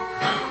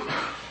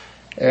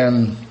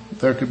 And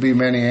there could be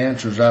many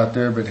answers out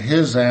there, but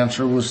his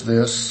answer was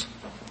this.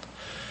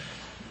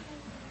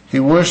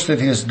 He wished that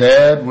his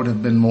dad would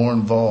have been more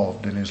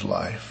involved in his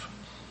life.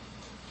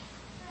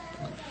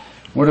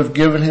 Would have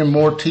given him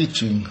more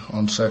teaching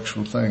on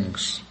sexual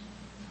things.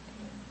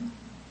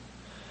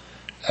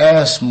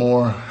 Ask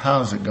more,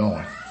 how's it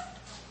going?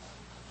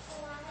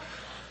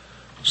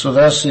 So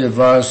that's the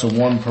advice of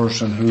one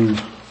person who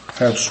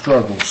had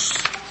struggles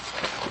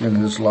in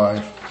his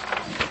life.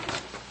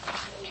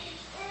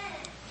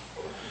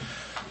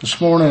 This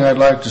morning I'd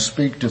like to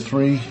speak to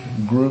 3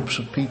 groups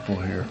of people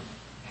here.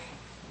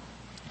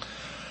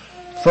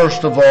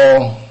 First of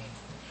all,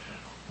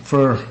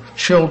 for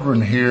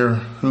children here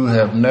who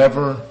have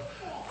never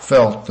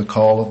felt the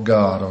call of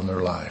God on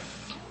their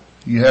life.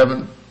 You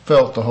haven't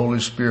felt the Holy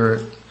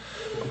Spirit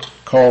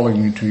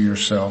calling you to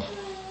yourself.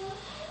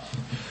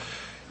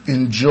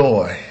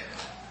 Enjoy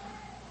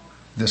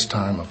this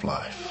time of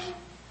life.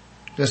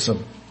 It's a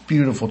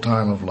beautiful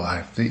time of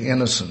life, the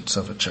innocence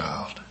of a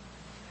child.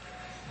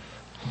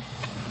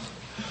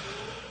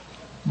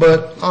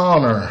 But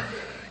honor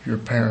your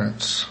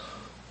parents.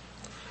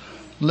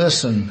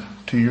 Listen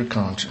to your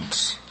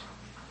conscience.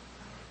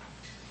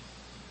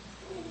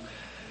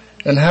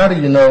 And how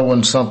do you know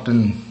when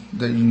something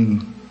that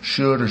you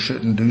should or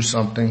shouldn't do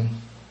something?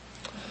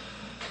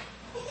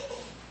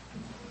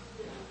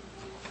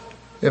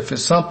 If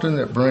it's something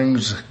that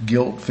brings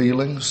guilt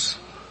feelings,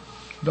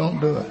 don't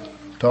do it.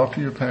 Talk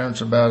to your parents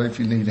about it if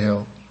you need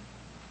help.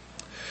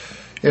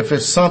 If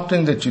it's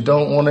something that you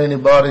don't want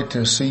anybody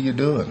to see you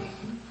doing,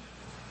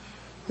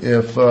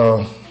 if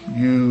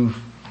you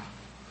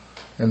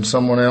and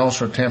someone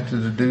else are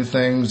tempted to do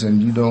things and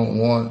you don't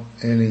want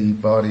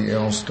anybody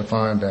else to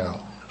find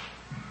out,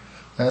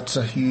 that's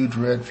a huge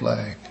red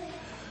flag.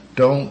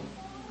 Don't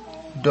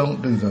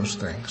do those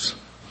things.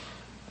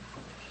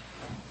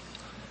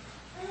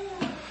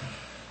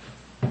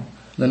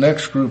 The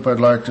next group I'd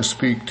like to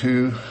speak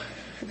to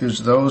is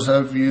those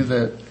of you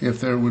that,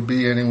 if there would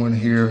be anyone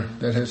here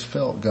that has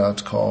felt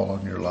God's call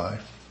on your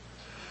life,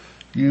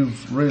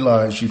 you've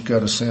realized you've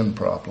got a sin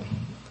problem,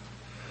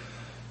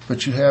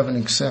 but you haven't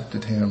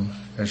accepted Him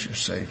as your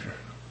Savior.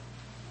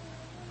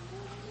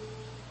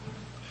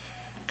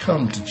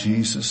 Come to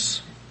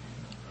Jesus.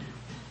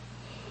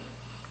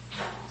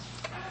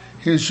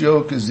 His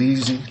yoke is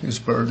easy, His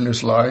burden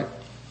is light.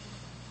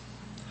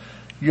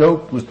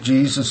 Yoked with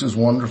Jesus is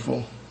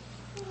wonderful.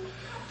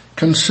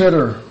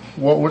 Consider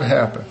what would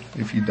happen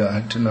if you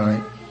died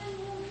tonight.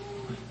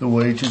 The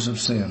wages of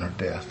sin are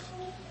death.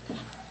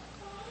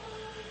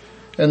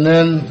 And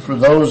then for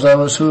those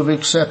of us who have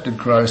accepted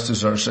Christ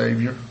as our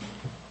Savior,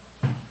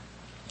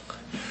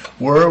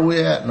 where are we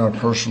at in our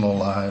personal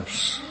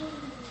lives?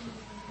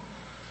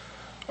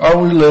 Are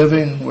we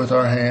living with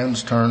our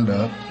hands turned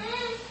up,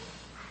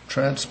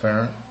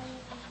 transparent?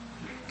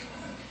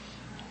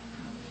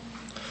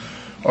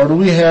 Or do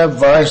we have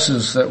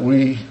vices that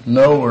we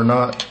know are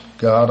not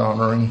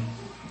God-honoring?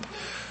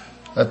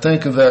 I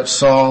think of that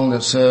song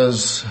that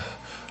says,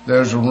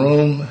 there's a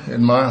room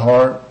in my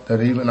heart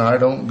that even I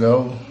don't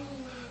go.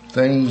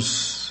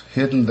 Things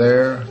hidden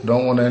there,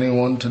 don't want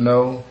anyone to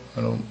know.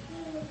 I don't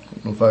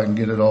know if I can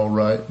get it all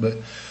right, but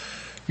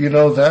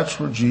that's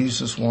where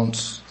Jesus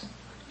wants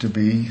to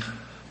be,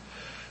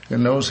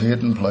 in those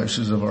hidden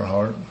places of our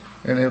heart.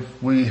 And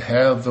if we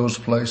have those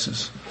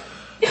places,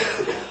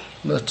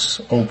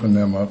 let's open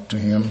them up to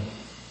Him.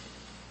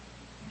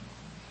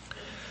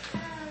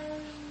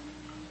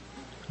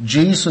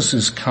 Jesus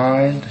is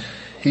kind.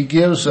 He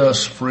gives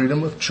us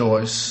freedom of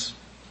choice,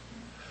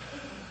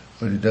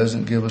 but he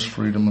doesn't give us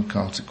freedom of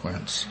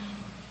consequence.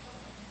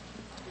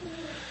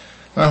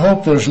 I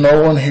hope there's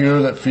no one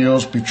here that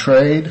feels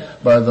betrayed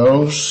by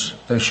those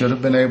they should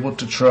have been able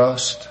to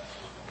trust,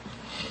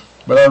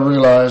 but I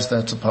realize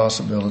that's a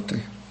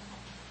possibility.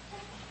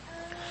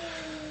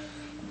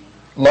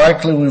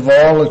 Likely we've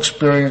all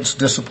experienced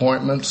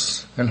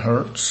disappointments and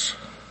hurts.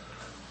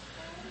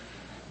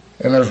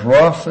 And as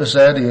rough as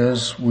that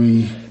is,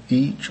 we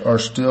each are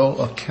still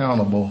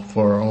accountable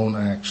for our own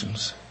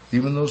actions.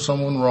 Even though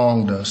someone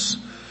wronged us,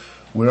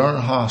 we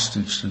aren't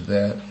hostage to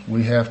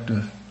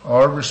that.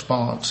 Our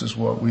response is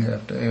what we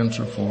have to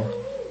answer for.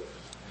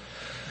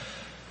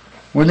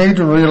 We need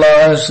to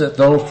realize that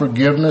though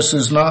forgiveness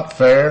is not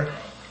fair,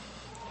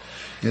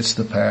 it's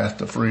the path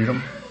to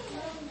freedom.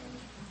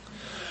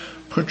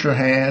 Put your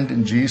hand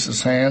in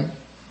Jesus' hand.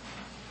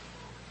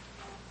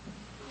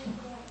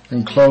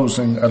 In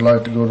closing, I'd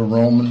like to go to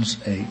Romans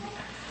 8.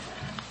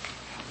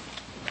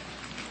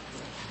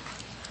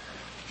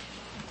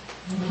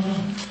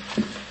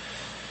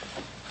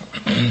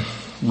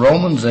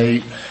 Romans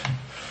 8,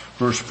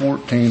 verse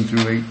 14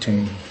 through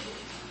 18.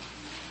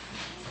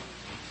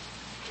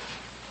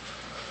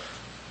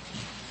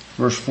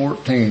 Verse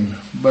 14,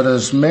 but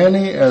as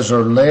many as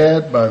are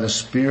led by the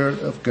Spirit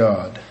of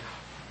God,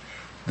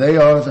 they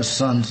are the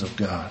sons of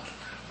God.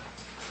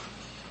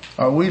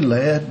 Are we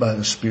led by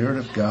the Spirit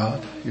of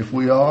God? If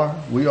we are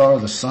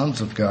the sons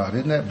of God.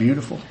 Isn't that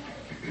beautiful?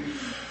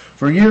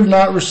 For you have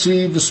not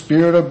received the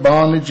spirit of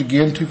bondage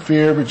again to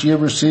fear, but you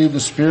have received the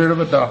spirit of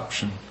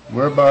adoption,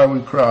 whereby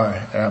we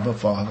cry, Abba,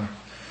 Father.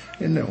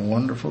 Isn't it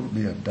wonderful to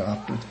be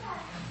adopted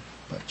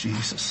by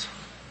Jesus?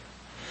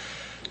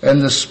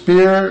 And the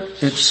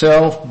Spirit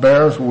itself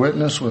bears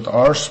witness with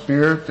our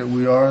spirit that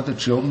we are the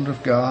children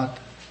of God.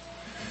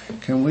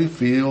 Can we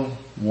feel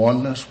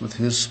oneness with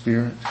His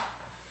Spirit,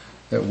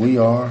 that we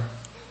are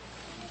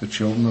the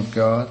children of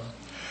God?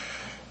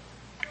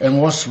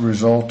 And what's the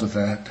result of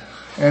that?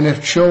 And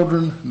if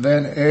children,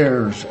 then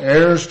heirs,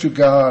 heirs to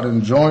God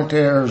and joint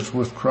heirs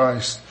with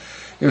Christ,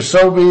 if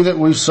so be that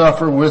we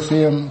suffer with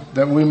Him,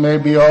 that we may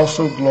be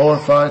also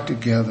glorified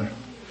together.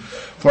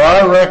 For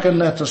I reckon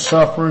that the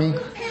suffering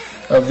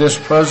of this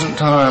present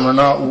time are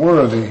not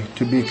worthy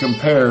to be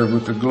compared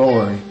with the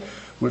glory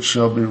which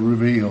shall be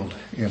revealed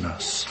in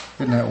us.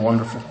 Isn't that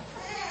wonderful?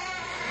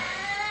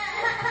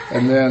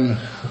 And then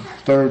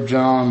 3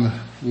 John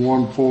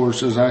 1:4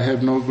 says, I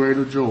have no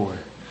greater joy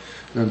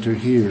than to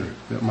hear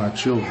that my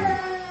children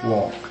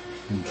walk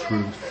in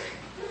truth.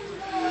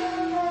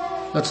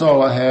 That's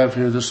all I have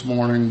here this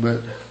morning,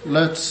 but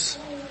let's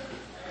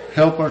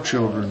help our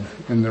children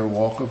in their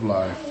walk of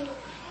life.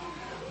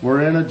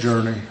 We're in a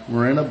journey.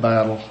 We're in a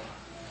battle.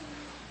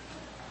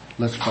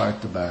 Let's fight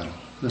the battle.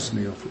 Let's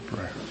kneel for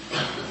prayer.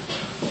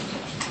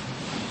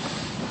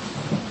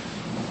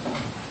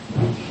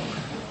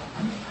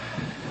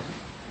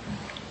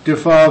 Dear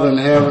Father in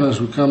heaven,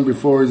 as we come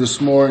before you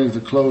this morning at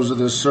the close of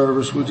this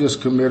service, we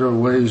just commit our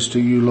ways to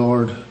you,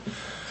 Lord.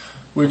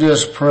 We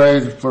just pray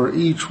for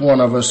each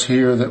one of us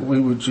here that we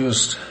would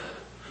just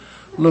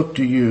look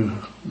to you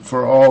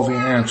for all the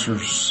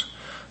answers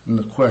and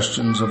the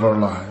questions of our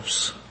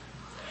lives.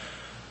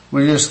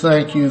 We just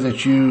thank you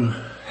that you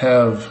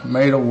have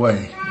made a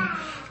way,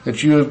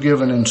 that you have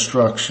given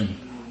instruction,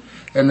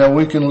 and that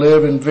we can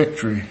live in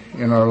victory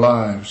in our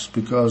lives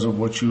because of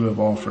what you have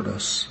offered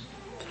us.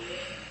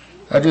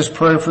 I just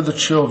pray for the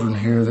children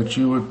here that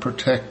you would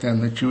protect them,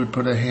 that you would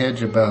put a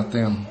hedge about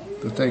them,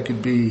 that they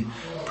could be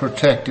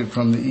protected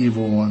from the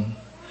evil one.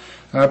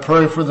 And I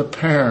pray for the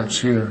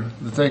parents here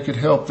that they could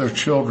help their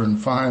children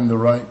find the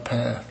right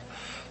path,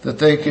 that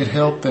they could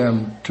help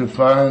them to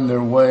find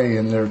their way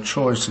in their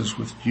choices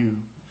with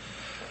you.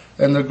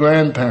 And the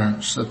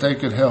grandparents, that they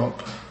could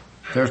help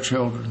their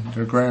children,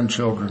 their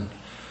grandchildren,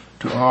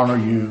 to honor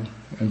you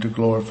and to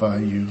glorify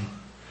you.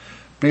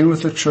 Be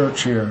with the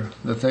church here,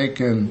 that they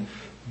can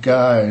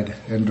guide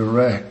and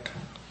direct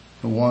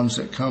the ones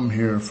that come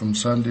here from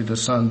Sunday to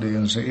Sunday,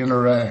 and as they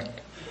interact,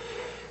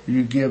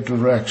 you give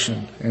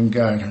direction and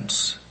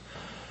guidance.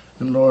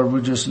 And Lord,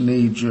 we just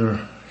need your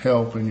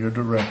help and your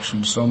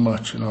direction so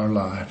much in our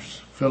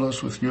lives. Fill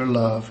us with your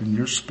love and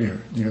your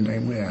Spirit. In your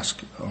name we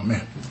ask it.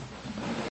 Amen.